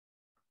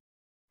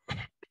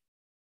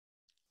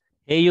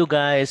Hey you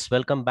guys,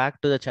 welcome back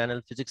to the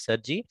channel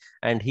PHYSICSSIRJEE,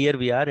 and here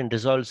we are in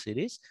Resolve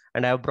series,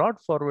 and I have brought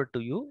forward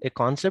to you a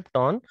concept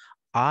on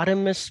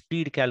RMS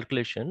speed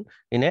calculation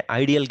in an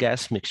ideal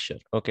gas mixture.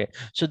 Okay,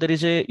 so there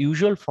is a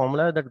usual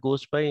formula that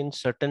goes by in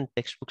certain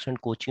textbooks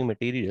and coaching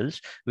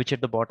materials, which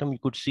at the bottom you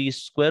could see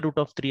is square root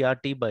of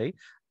 3RT by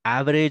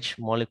average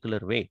molecular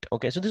weight.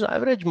 Okay, so this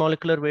average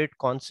molecular weight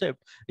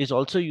concept is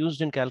also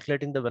used in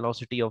calculating the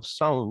velocity of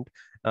sound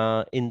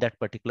in that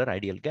particular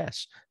ideal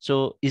gas.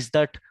 So is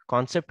that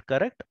concept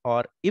correct?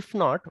 Or if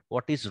not,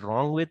 what is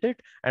wrong with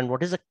it? And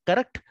what is the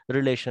correct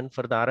relation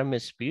for the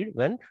RMS speed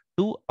when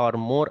two or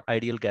more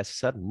ideal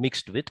gases are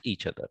mixed with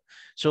each other?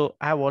 So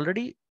I have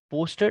already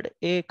posted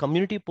a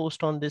community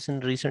post on this in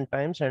recent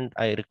times, and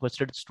I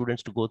requested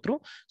students to go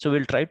through. So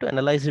we'll try to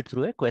analyze it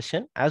through a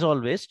question, as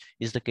always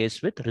is the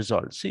case with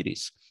Resolved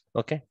series.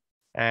 Okay.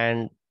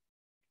 And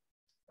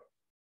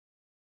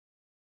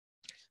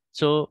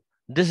so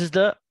this is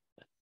the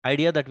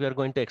idea that we are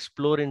going to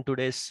explore in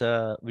today's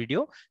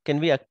video. Can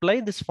we apply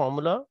this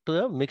formula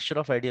to a mixture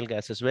of ideal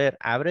gases where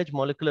average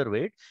molecular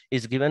weight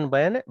is given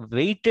by a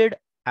weighted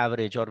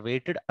average or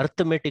weighted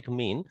arithmetic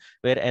mean,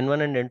 where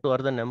N1 and N2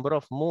 are the number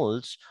of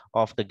moles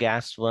of the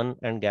gas 1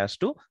 and gas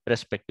 2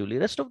 respectively.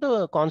 Rest of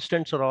the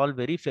constants are all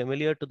very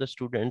familiar to the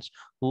students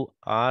who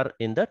are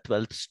in the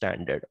 12th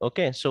standard.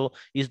 Okay, so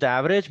is the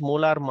average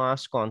molar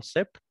mass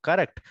concept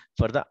correct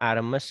for the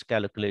RMS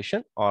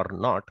calculation or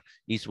not,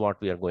 is what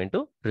we are going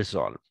to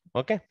resolve.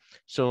 Okay,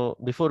 so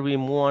before we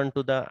move on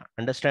to the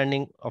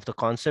understanding of the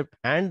concept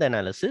and the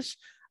analysis,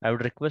 I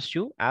would request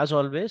you, as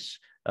always,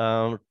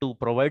 to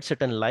provide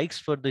certain likes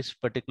for this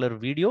particular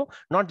video.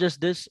 Not just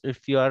this,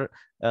 if you are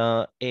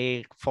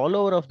a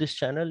follower of this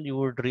channel, you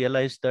would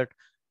realize that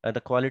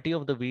the quality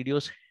of the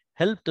videos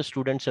help the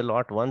students a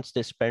lot once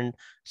they spend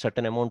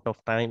certain amount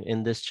of time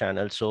in this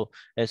channel. So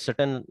a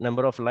certain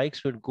number of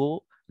likes would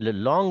go a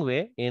long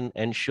way in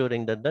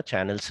ensuring that the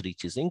channel's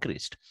reach is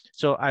increased.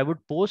 So I would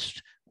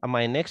post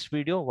my next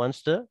video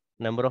once the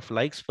number of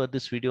likes for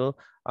this video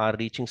are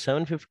reaching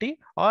 750,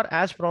 or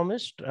as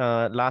promised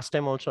last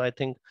time also, I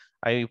think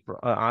I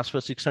asked for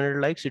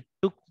 600 likes. It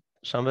took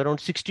somewhere around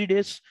 60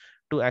 days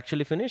to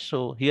actually finish.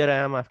 So here I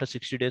am after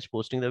 60 days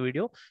posting the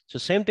video. So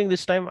same thing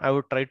this time, I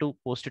would try to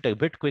post it a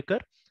bit quicker.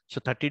 So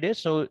 30 days.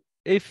 So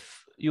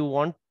if you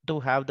want to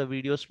have the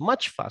videos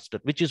much faster,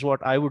 which is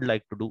what I would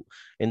like to do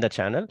in the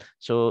channel.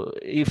 So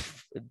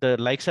if the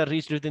likes are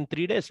reached within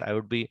 3 days, I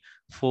would be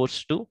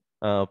forced to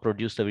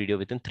produce the video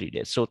within 3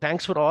 days. So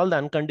thanks for all the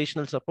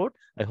unconditional support.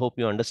 I hope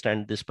you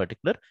understand this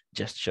particular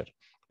gesture.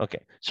 Okay,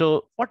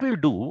 so what we'll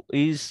do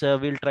is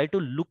we'll try to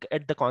look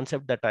at the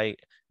concept that I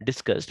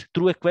discussed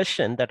through a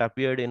question that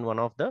appeared in one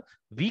of the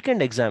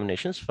weekend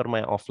examinations for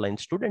my offline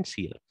students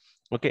here.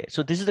 Okay,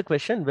 so this is the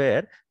question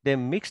where they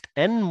mixed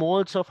n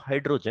moles of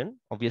hydrogen,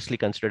 obviously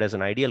considered as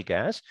an ideal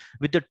gas,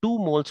 with the 2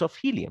 moles of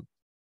helium.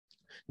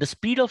 The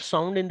speed of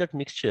sound in that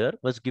mixture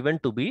was given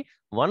to be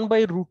 1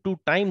 by root 2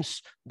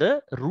 times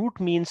the root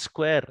mean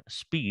square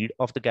speed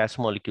of the gas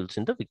molecules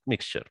in the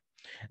mixture.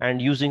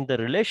 And using the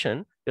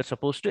relation, you're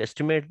supposed to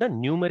estimate the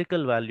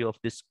numerical value of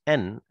this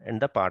n in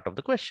the part of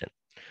the question.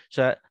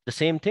 So the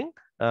same thing,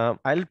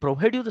 I'll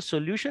provide you the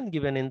solution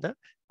given in the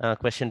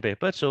question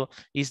paper. So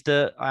is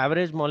the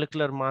average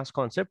molecular mass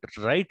concept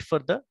right for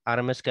the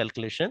RMS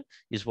calculation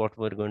is what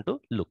we're going to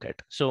look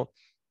at. So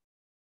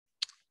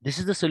this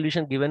is the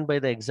solution given by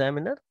the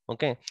examiner.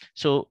 Okay,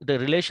 so the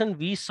relation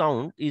V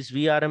sound is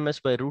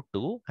VRMS by root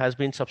 2 has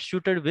been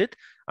substituted with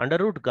under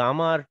root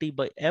gamma RT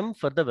by M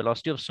for the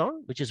velocity of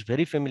sound, which is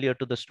very familiar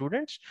to the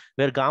students,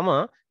 where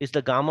gamma is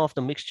the gamma of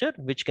the mixture,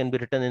 which can be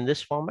written in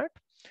this format.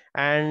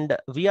 And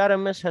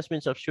VRMS has been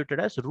substituted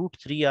as root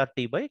 3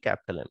 RT by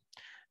capital M.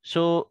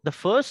 So the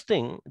first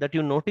thing that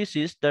you notice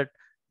is that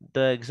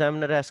the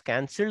examiner has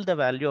cancelled the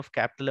value of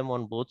capital M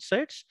on both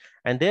sides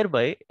and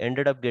thereby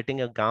ended up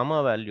getting a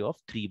gamma value of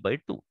 3 by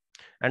 2.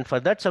 And for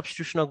that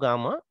substitution of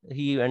gamma,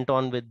 he went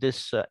on with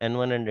this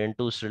N1 and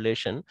N2's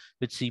relation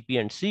with Cp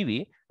and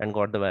Cv and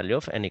got the value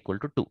of N equal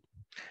to 2.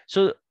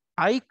 So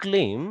I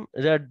claim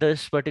that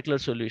this particular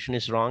solution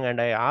is wrong, and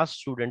I asked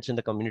students in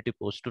the community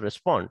post to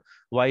respond.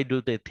 Why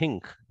do they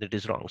think that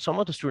is wrong? Some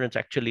of the students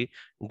actually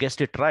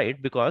guessed it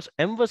right because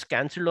M was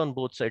cancelled on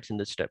both sides in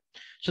this step.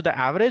 So the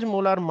average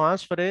molar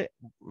mass for a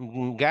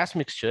gas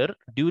mixture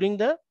during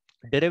the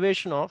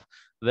derivation of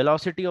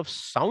velocity of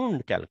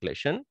sound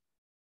calculation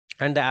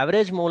and the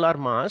average molar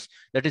mass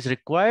that is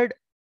required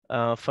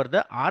for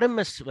the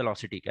RMS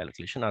velocity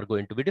calculation are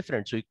going to be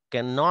different. So you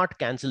cannot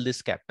cancel this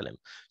capital M.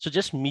 So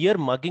just mere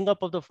mugging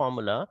up of the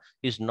formula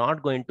is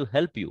not going to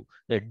help you.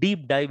 The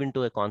deep dive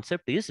into a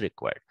concept is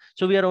required.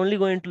 So we are only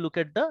going to look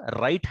at the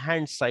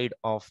right-hand side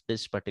of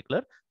this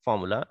particular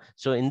formula.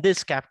 So in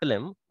this capital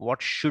M,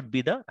 what should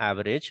be the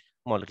average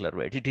molecular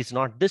weight? It is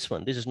not this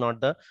one. This is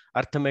not the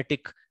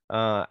arithmetic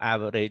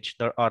average,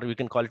 or we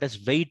can call it as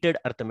weighted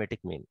arithmetic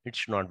mean. It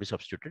should not be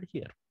substituted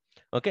here.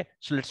 Okay,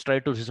 so let's try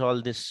to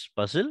resolve this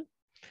puzzle.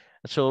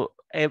 So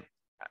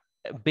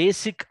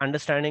basic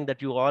understanding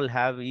that you all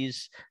have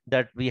is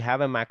that we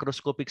have a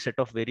macroscopic set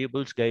of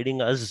variables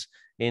guiding us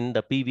in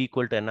the PV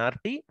equal to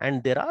nRT,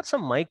 and there are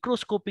some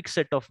microscopic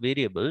set of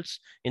variables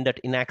in that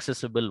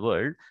inaccessible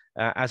world.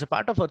 As a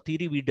part of our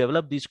theory, we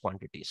develop these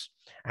quantities,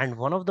 and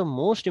one of the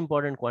most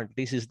important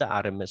quantities is the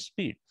RMS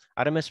speed.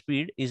 RMS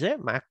speed is a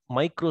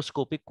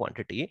microscopic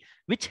quantity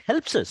which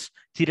helps us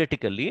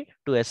theoretically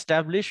to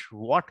establish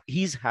what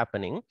is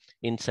happening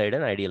inside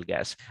an ideal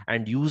gas,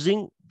 and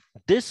using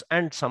this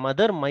and some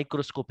other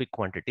microscopic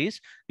quantities,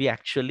 we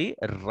actually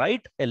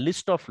write a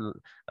list of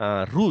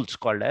rules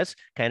called as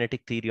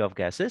kinetic theory of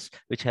gases,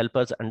 which help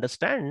us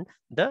understand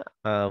the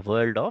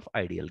world of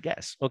ideal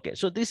gas. Okay,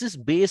 so this is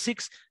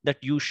basics that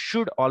you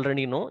should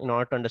already know in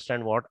order to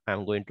understand what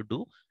I'm going to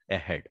do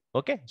ahead.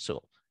 Okay,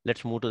 so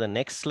let's move to the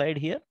next slide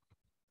here.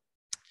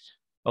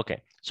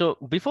 Okay, so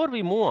before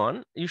we move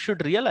on, you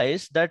should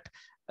realize that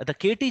the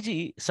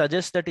KTG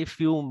suggests that if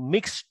you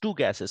mix two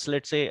gases,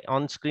 let's say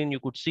on screen you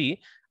could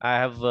see, I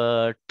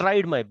have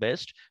tried my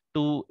best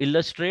to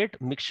illustrate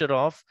mixture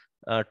of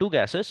two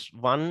gases,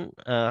 one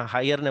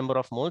higher number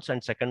of moles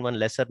and second one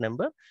lesser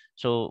number.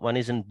 So one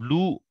is in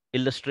blue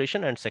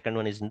illustration and second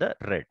one is in the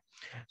red.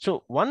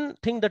 So one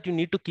thing that you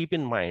need to keep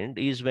in mind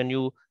is when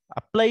you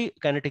apply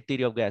kinetic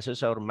theory of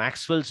gases or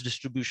Maxwell's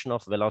distribution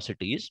of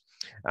velocities,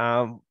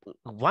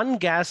 one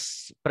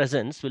gas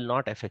presence will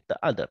not affect the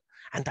other.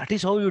 And that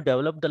is how you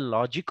develop the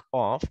logic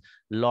of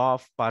law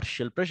of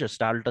partial pressures.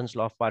 Dalton's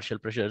law of partial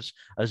pressures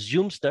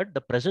assumes that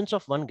the presence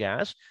of one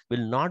gas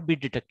will not be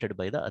detected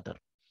by the other.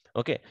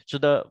 Okay, so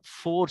the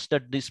force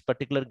that these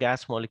particular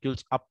gas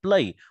molecules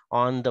apply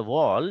on the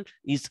wall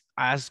is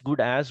as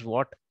good as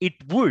what it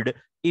would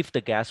if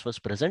the gas was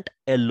present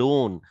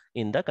alone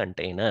in the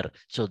container.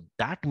 So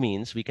that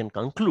means we can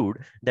conclude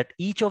that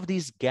each of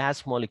these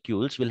gas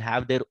molecules will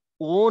have their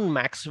own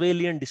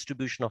Maxwellian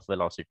distribution of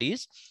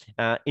velocities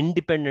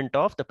independent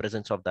of the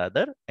presence of the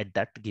other at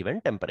that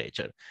given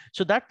temperature.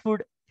 So that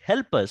would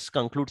help us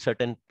conclude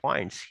certain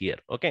points here.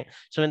 Okay,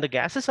 so when the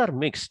gases are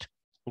mixed,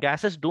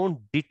 gases don't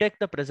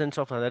detect the presence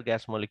of other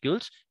gas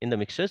molecules in the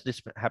mixtures.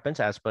 This happens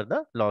as per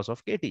the laws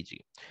of KTG.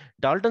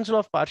 Dalton's law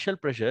of partial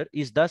pressure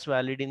is thus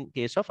valid in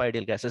case of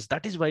ideal gases.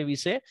 That is why we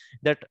say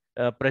that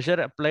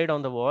pressure applied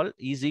on the wall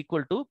is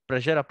equal to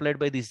pressure applied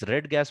by these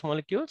red gas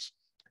molecules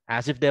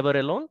as if they were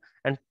alone,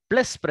 and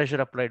plus pressure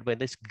applied by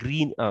this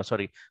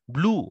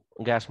blue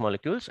gas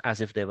molecules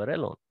as if they were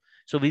alone.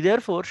 So we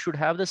therefore should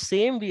have the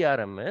same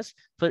VRMS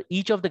for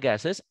each of the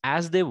gases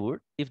as they would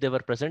if they were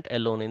present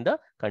alone in the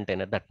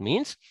container. That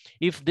means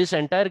if this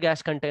entire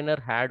gas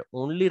container had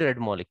only red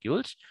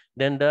molecules,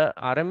 then the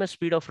RMS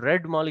speed of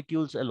red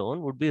molecules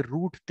alone would be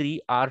 √3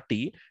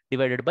 RT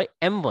divided by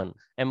M1.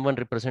 M1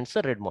 represents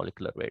the red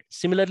molecular weight.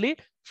 Similarly,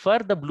 for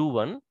the blue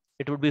one,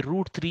 it would be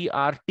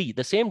 √3 RT,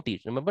 the same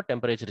T, remember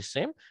temperature is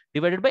same,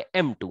 divided by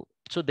M2.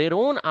 So their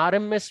own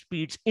RMS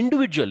speeds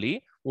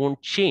individually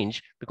won't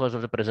change because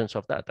of the presence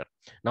of the other.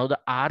 Now the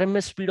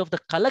RMS speed of the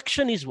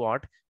collection is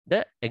what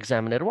the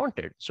examiner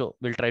wanted. So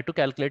we'll try to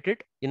calculate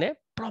it in a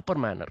proper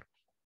manner.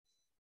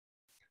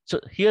 So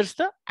here's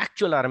the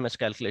actual RMS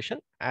calculation.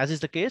 As is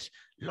the case,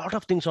 a lot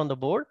of things on the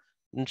board.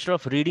 Instead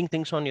of reading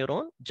things on your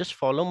own, just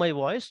follow my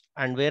voice,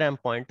 and where I'm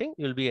pointing,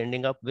 you'll be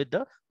ending up with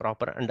the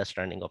proper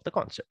understanding of the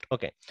concept.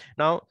 Okay.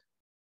 Now,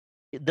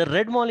 the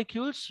red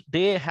molecules,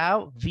 they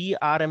have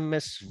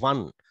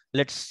VRMS1,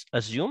 let's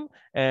assume.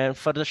 And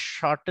for the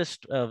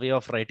shortest way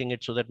of writing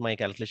it so that my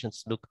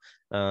calculations look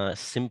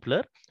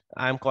simpler,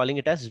 I'm calling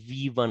it as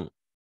V1,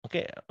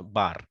 okay,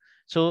 bar.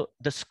 So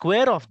the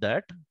square of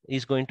that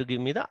is going to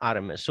give me the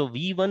RMS. So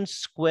V1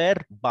 square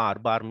bar,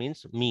 bar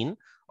means mean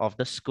of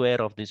the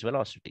square of these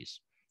velocities.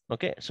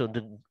 Okay, so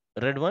the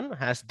red one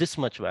has this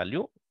much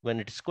value when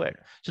it is squared.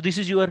 So this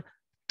is your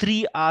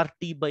 3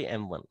 RT by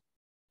M1.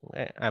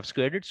 Okay, I've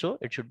squared it, so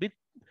it should be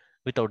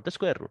without the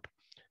square root.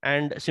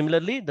 And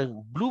similarly, the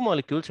blue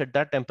molecules at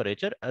that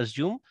temperature,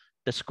 assume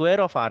the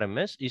square of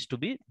RMS is to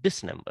be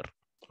this number.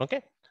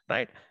 Okay,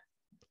 right?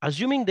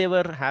 Assuming they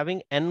were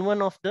having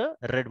N1 of the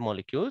red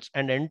molecules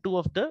and N2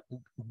 of the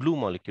blue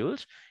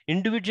molecules,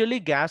 individually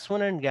gas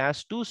 1 and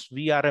gas 2's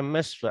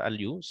VRMS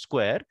value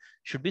square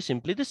should be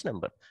simply this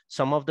number.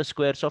 Sum of the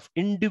squares of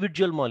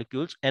individual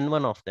molecules,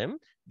 N1 of them,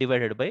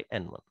 divided by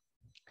N1.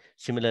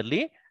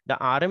 Similarly, the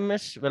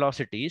RMS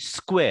velocity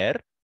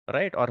square,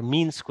 right, or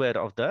mean square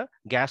of the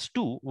gas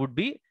 2 would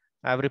be,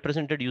 I've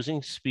represented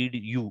using speed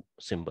U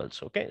symbols.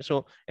 Okay,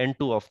 so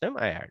N2 of them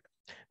I add.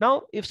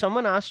 Now, if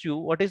someone asks you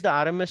what is the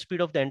RMS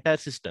speed of the entire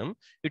system,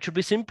 it should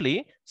be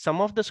simply sum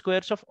of the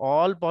squares of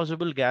all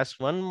possible gas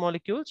 1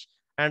 molecules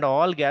and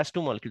all gas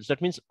 2 molecules.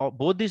 That means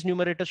both these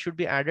numerators should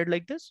be added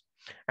like this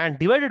and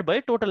divided by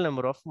total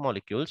number of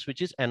molecules,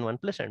 which is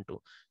N1 plus N2.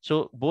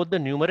 So both the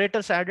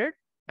numerators added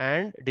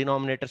and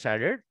denominators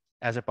added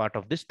as a part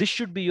of this. This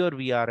should be your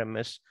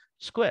VRMS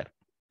square,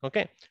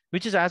 okay,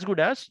 which is as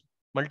good as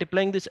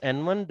multiplying this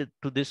N1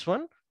 to this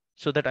one,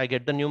 so that I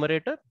get the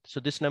numerator.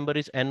 So this number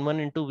is N1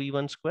 into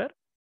V1 square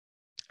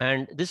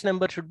And this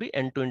number should be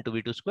N2 into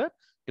V2 square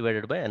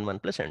divided by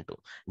N1 plus N2.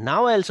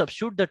 Now I'll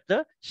substitute that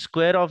the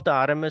square of the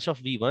RMS of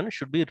V1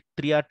 should be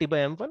 3RT by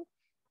M1,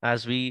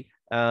 as we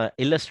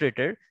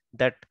illustrated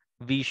that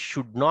we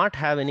should not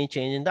have any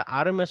change in the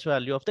RMS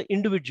value of the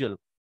individual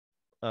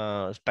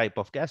type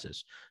of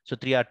gases. So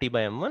 3RT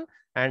by M1,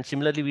 and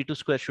similarly V2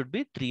 square should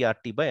be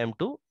 3RT by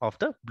M2 of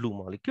the blue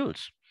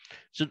molecules.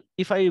 So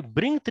if I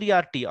bring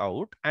 3RT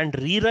out and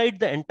rewrite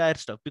the entire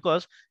stuff,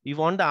 because we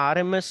want the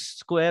RMS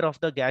square of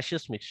the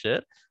gaseous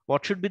mixture,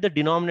 what should be the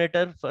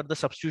denominator for the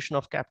substitution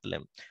of capital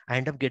M? I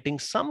end up getting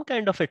some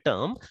kind of a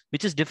term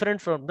which is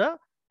different from the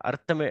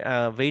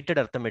weighted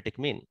arithmetic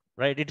mean,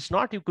 right? It's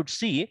not, you could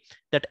see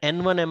that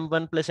N1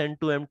 M1 plus N2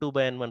 M2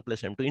 by N1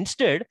 plus M2.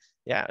 Instead,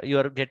 yeah, you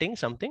are getting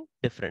something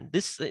different.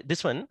 This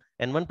one,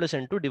 N1 plus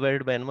N2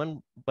 divided by N1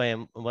 by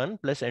M1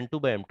 plus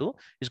N2 by M2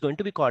 is going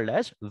to be called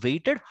as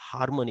weighted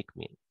harmonic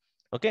mean.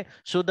 Okay,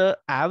 so the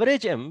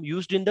average M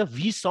used in the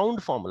V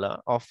sound formula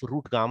of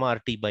root gamma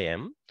RT by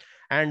M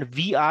and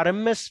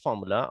VRMS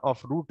formula of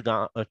root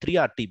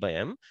 3RT by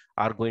M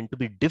are going to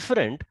be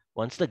different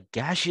once the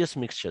gaseous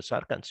mixtures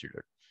are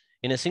considered.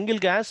 In a single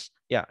gas,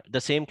 yeah,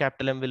 the same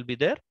capital M will be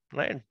there,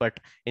 right? But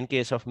in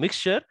case of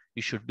mixture,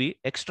 you should be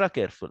extra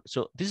careful.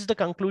 So this is the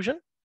conclusion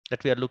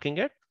that we are looking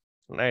at,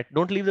 right?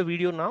 Don't leave the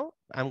video now.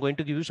 I'm going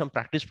to give you some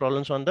practice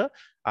problems on the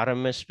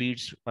RMS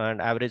speeds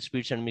and average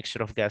speeds and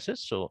mixture of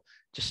gases. So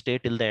just stay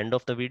till the end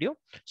of the video.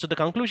 So the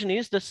conclusion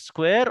is the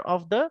square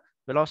of the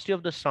velocity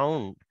of the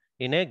sound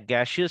in a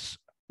gaseous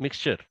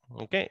mixture,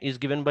 okay, is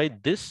given by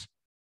this,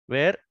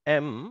 where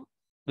M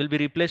will be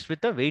replaced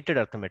with the weighted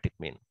arithmetic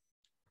mean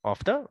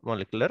of the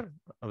molecular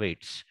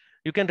weights.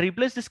 You can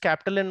replace this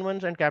capital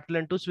N1s and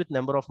capital N2s with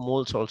number of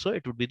moles also.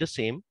 It would be the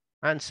same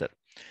answer.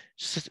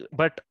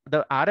 But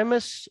the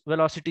RMS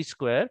velocity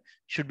square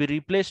should be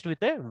replaced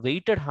with a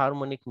weighted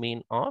harmonic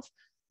mean of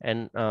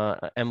M1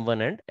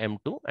 and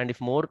M2. And if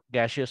more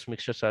gaseous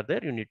mixtures are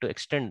there, you need to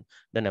extend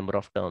the number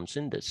of terms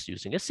in this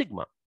using a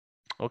sigma.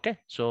 Okay,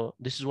 so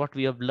this is what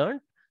we have learned.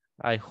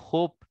 I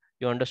hope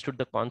you understood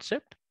the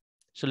concept.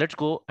 So let's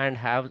go and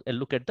have a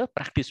look at the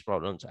practice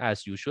problems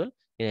as usual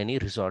in any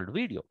resolved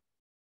video.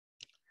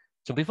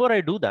 So before I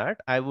do that,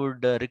 I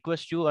would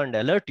request you and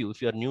alert you,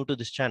 if you are new to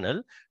this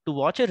channel, to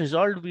watch a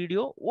resolved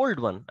video, old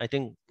one, I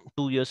think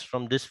 2 years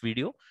from this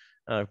video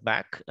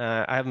back.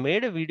 I have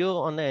made a video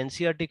on the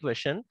NCERT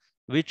question,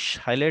 which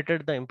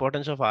highlighted the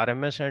importance of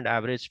RMS and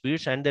average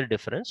speeds and their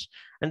difference.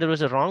 And there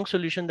was a wrong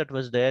solution that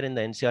was there in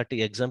the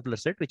NCERT exemplar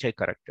set, which I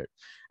corrected,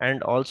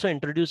 and also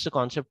introduced the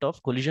concept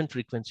of collision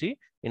frequency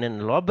in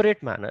an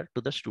elaborate manner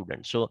to the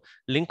students. So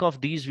link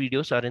of these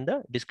videos are in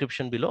the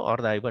description below or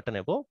the I button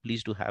above.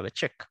 Please do have a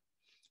check.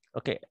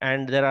 Okay,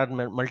 and there are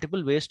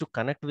multiple ways to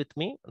connect with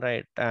me,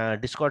 right?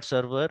 Discord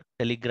server,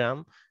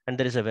 Telegram, and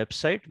there is a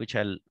website, which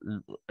I'll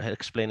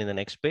explain in the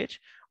next page.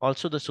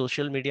 Also, the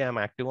social media I'm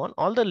active on.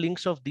 All the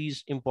links of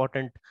these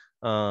important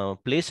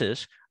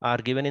places are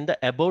given in the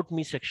About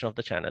Me section of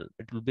the channel.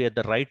 It will be at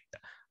the right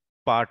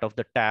part of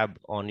the tab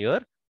on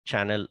your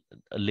channel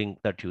link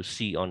that you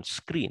see on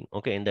screen.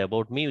 Okay, in the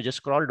About Me, you just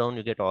scroll down,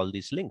 you get all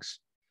these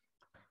links.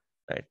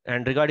 Right.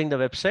 And regarding the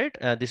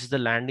website, this is the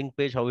landing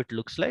page, how it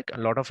looks like. A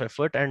lot of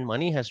effort and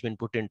money has been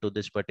put into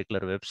this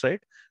particular website.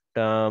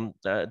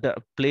 The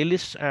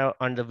playlists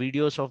and the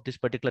videos of this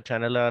particular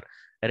channel are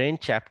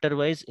arranged chapter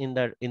wise in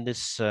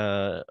this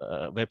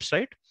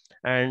website.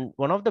 And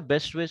one of the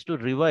best ways to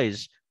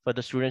revise for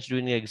the students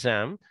during the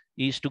exam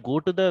is to go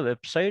to the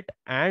website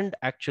and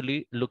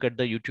actually look at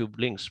the YouTube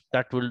links.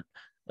 That will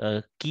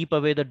keep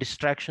away the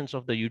distractions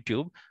of the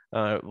YouTube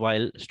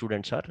while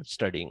students are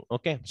studying.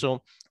 Okay,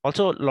 so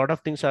also a lot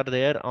of things are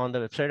there on the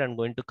website. I'm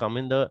going to come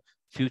in the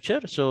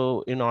future.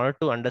 So in order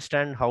to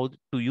understand how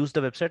to use the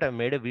website, I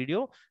made a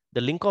video.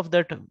 The link of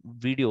that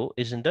video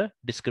is in the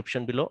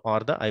description below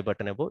or the I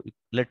button above.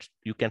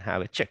 You can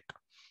have a check.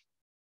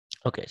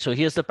 Okay, so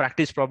here's the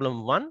practice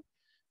problem 1.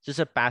 This is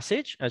a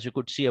passage, as you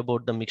could see,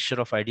 about the mixture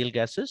of ideal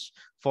gases,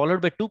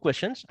 followed by 2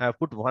 questions. I have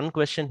put 1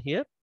 question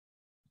here,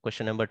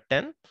 question number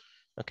 10.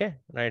 Okay,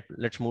 right.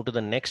 Let's move to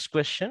the next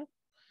question.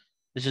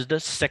 This is the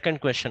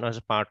second question as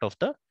a part of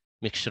the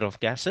mixture of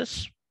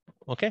gases.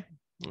 Okay,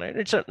 right.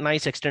 It's a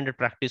nice extended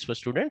practice for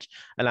students.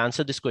 I'll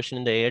answer this question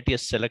in the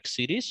AITS Select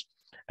series.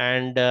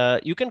 And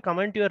you can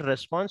comment your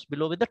response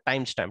below with the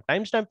timestamp.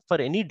 Timestamp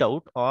for any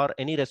doubt or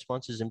any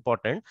response is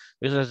important,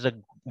 because as the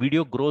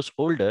video grows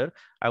older,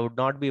 I would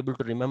not be able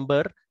to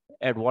remember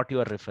at what you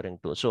are referring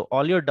to. So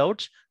all your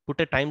doubts, put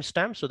a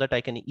timestamp so that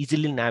I can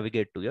easily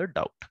navigate to your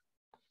doubt.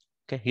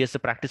 Okay, here's the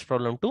practice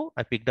problem 2.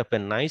 I picked up a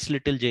nice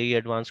little JEE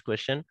advanced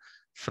question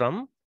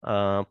from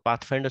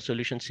Pathfinder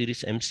Solution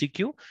Series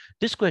MCQ.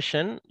 This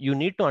question, you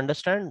need to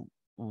understand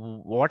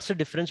what's the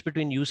difference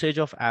between usage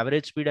of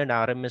average speed and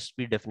RMS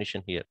speed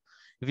definition here.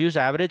 If you use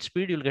average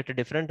speed, you'll get a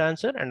different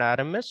answer, and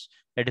RMS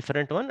a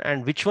different one,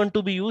 and which one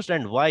to be used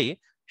and why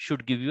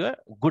should give you a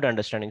good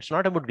understanding. It's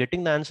not about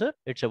getting the answer,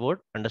 it's about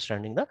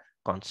understanding the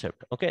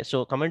concept. Okay,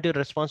 so comment your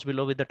response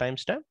below with the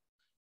timestamp.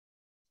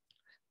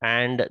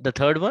 And the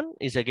third one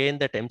is again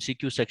that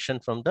MCQ section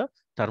from the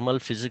thermal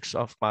physics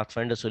of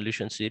Pathfinder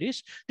solution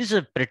series. This is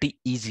a pretty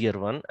easier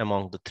one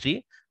among the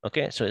three.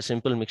 Okay, so a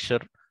simple mixture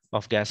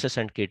of gases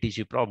and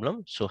KTG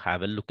problem. So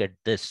have a look at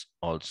this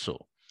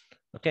also.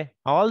 Okay,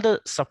 all the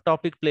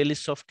subtopic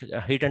playlists of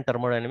heat and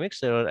thermodynamics,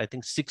 there are I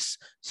think 6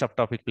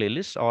 subtopic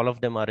playlists. All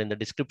of them are in the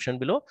description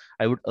below.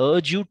 I would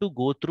urge you to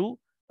go through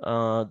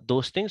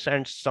those things,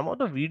 and some of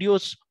the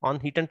videos on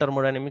heat and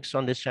thermodynamics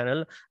on this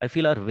channel I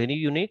feel are very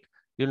unique.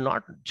 You'll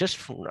not just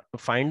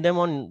find them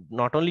on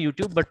not only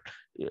YouTube, but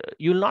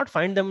you'll not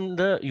find them in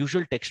the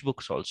usual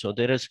textbooks also.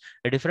 There is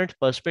a different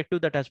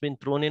perspective that has been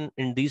thrown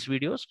in these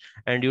videos,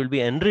 and you'll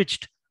be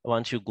enriched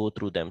once you go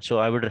through them. So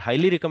I would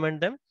highly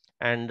recommend them,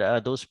 and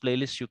those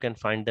playlists you can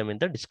find them in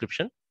the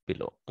description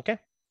below. Okay.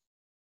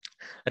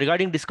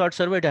 Regarding Discord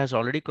server, it has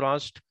already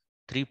crossed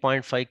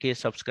 3.5K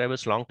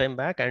subscribers long time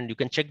back, and you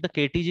can check the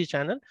KTG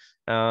channel.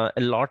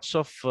 Lots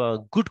of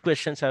good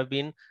questions have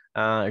been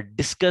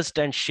discussed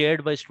and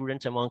shared by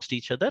students amongst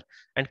each other,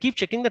 and keep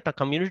checking the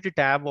community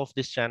tab of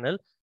this channel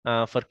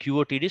for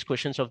QOTDs,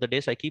 questions of the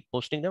days. I keep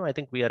posting them. I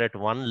think we are at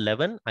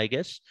 111, I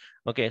guess.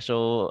 Okay,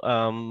 so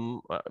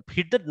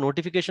hit the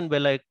notification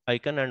bell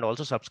icon and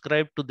also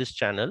subscribe to this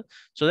channel,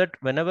 so that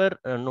whenever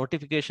a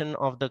notification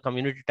of the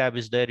community tab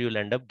is there, you'll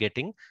end up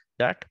getting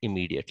that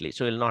immediately.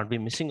 So you'll not be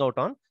missing out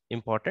on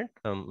important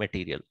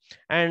material.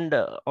 And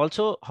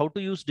also how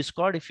to use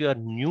Discord if you are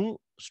new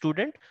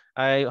student.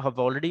 I have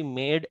already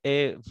made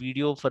a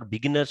video for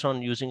beginners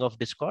on using of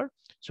Discord.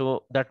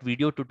 So that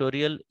video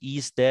tutorial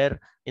is there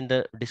in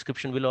the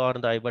description below or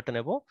in the I button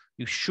above.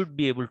 You should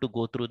be able to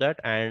go through that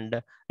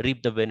and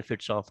reap the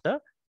benefits of the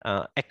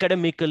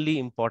academically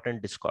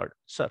important Discord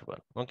server.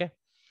 Okay.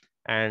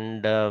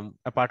 And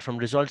apart from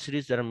result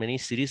series, there are many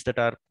series that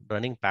are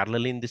running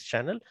parallelly in this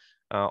channel.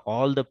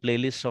 All the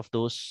playlists of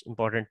those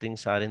important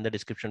things are in the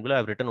description below.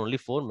 I've written only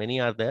 4, many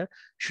are there.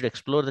 You should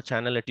explore the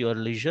channel at your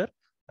leisure.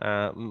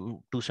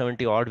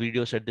 270 odd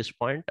videos at this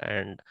point,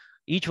 and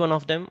each one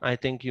of them, I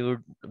think you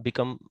would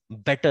become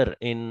better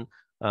in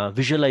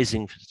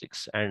visualizing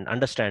physics and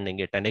understanding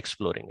it and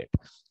exploring it.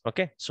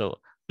 Okay, so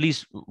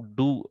please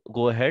do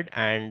go ahead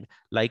and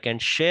like and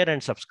share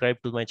and subscribe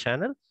to my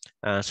channel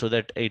so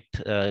that it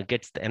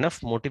gets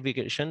enough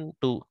motivation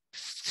to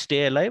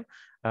stay alive.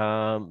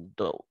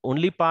 The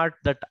only part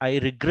that I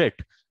regret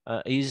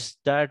is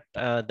that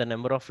the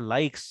number of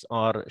likes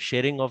or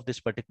sharing of this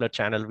particular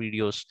channel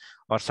videos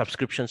or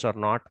subscriptions are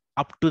not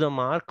up to the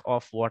mark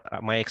of what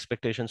my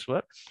expectations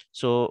were.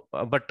 So,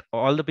 but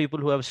all the people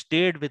who have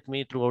stayed with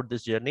me throughout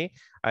this journey,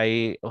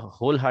 I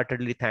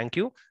wholeheartedly thank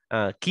you.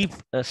 Keep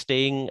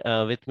staying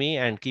with me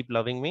and keep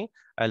loving me.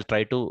 I'll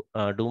try to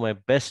do my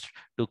best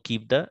to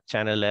keep the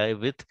channel alive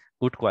with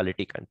good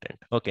quality content.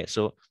 Okay,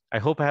 so I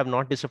hope I have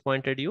not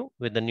disappointed you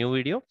with the new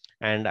video,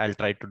 and I'll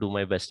try to do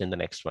my best in the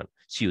next one.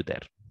 See you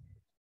there.